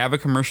if we have a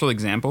commercial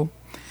example,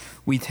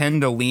 we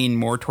tend to lean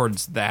more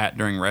towards that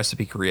during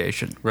recipe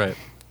creation. Right.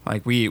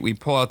 Like we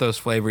pull out those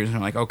flavors and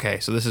we're like, okay,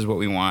 so this is what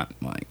we want.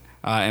 Like,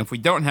 and if we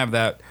don't have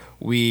that,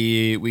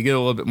 we get a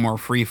little bit more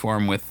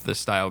freeform with the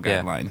style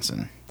Yeah. guidelines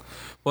and.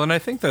 Well, and I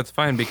think that's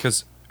fine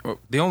because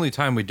the only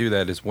time we do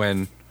that is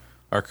when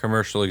our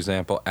commercial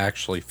example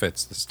actually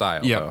fits the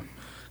style. Yep.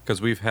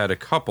 Because we've had a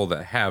couple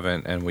that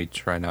haven't, and we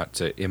try not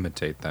to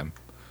imitate them.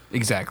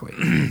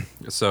 Exactly.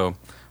 So,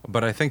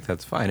 but I think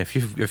that's fine if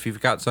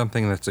you've got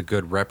something that's a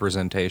good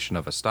representation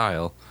of a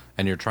style,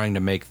 and you're trying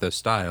to make the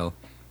style,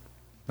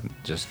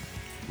 just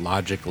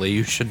logically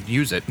you should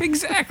use it.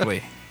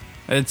 Exactly.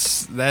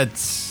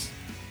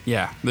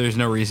 Yeah. There's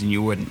no reason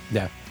you wouldn't.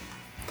 Yeah.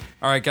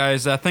 All right,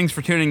 guys. Thanks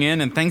for tuning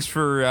in, and thanks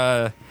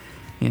for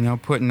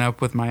putting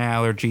up with my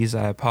allergies.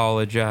 I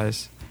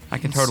apologize. I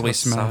can totally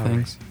so smell sorry.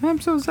 things.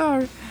 I'm so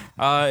sorry.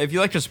 If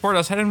you'd like to support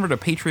us, head over to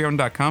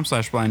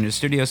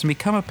patreon.com/blindnewsstudios and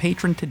become a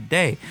patron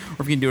today. Or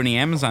if you can do any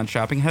Amazon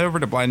shopping, head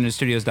over to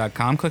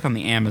blindnewsstudios.com, click on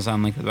the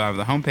Amazon link at the bottom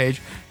of the homepage,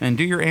 and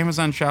do your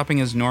Amazon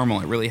shopping as normal.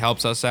 It really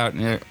helps us out,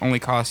 and it only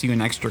costs you an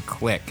extra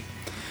click.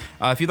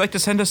 If you'd like to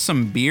send us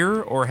some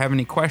beer or have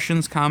any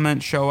questions,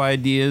 comments, show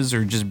ideas,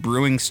 or just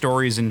brewing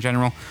stories in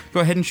general, go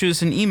ahead and shoot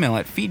us an email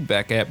at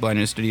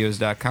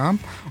feedback@blindnewsstudios.com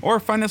or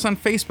find us on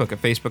Facebook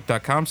at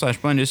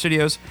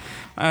facebook.com/blindnewsstudios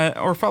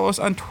or follow us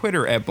on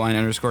Twitter at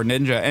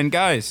blind_ninja. And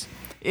guys,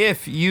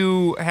 if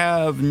you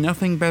have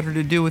nothing better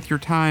to do with your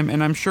time,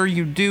 and I'm sure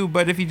you do,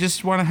 but if you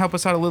just want to help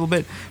us out a little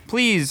bit,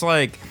 please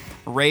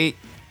rate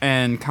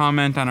and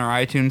comment on our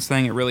iTunes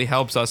thing. It really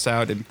helps us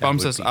out. It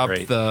bumps would us be up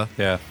great. the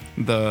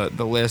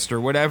list or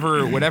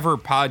whatever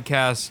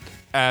podcast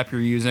app you're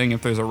using.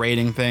 If there's a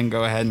rating thing,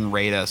 go ahead and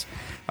rate us.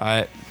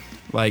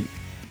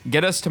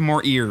 Get us to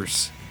more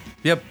ears,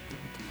 Yep.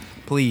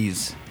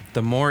 please.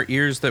 The more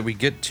ears that we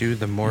get to,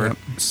 the more Yep.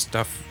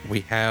 stuff we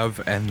have,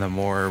 and the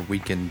more we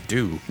can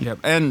do. Yep.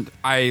 And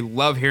I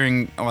love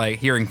hearing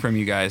from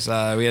you guys.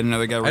 We had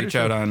another guy do reach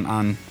out too.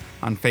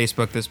 on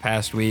Facebook this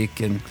past week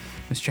and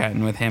was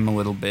chatting with him a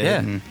little bit. Yeah.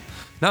 And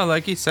No,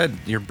 like you said,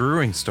 your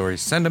brewing stories,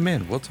 send them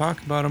in. We'll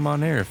talk about them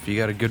on air if you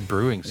got a good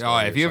brewing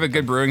story. if you have a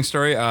good brewing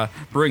story,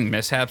 brewing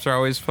mishaps are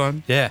always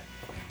fun. Yeah.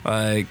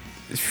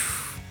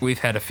 We've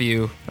had a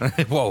few.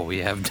 Whoa, we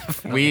have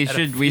definitely.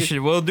 We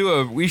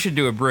should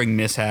do a brewing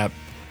mishap.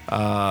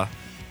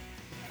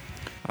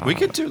 We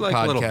could do like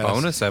a little podcast.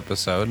 bonus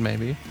episode,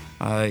 maybe.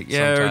 Or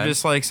Sometime.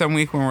 just like some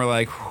week when we're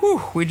like,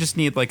 whew, we just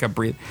need like a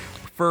breathe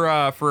for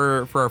our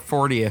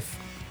 40th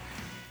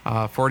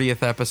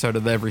episode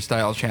of the Every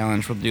Style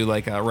Challenge. We'll do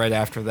right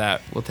after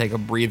that. We'll take a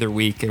breather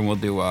week and we'll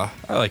do I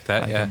like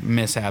that. a Yeah,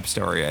 mishap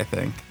story. I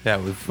think yeah.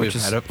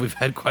 We've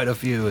had quite a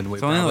few, and we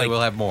only probably like-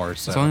 will have more.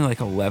 So it's only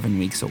 11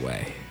 weeks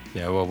away.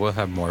 yeah, well, we'll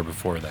have more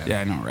before that.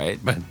 Yeah, I know, right?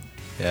 but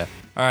yeah.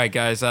 All right,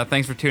 guys.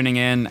 Thanks for tuning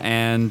in,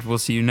 and we'll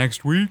see you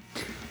next week.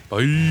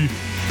 Bye.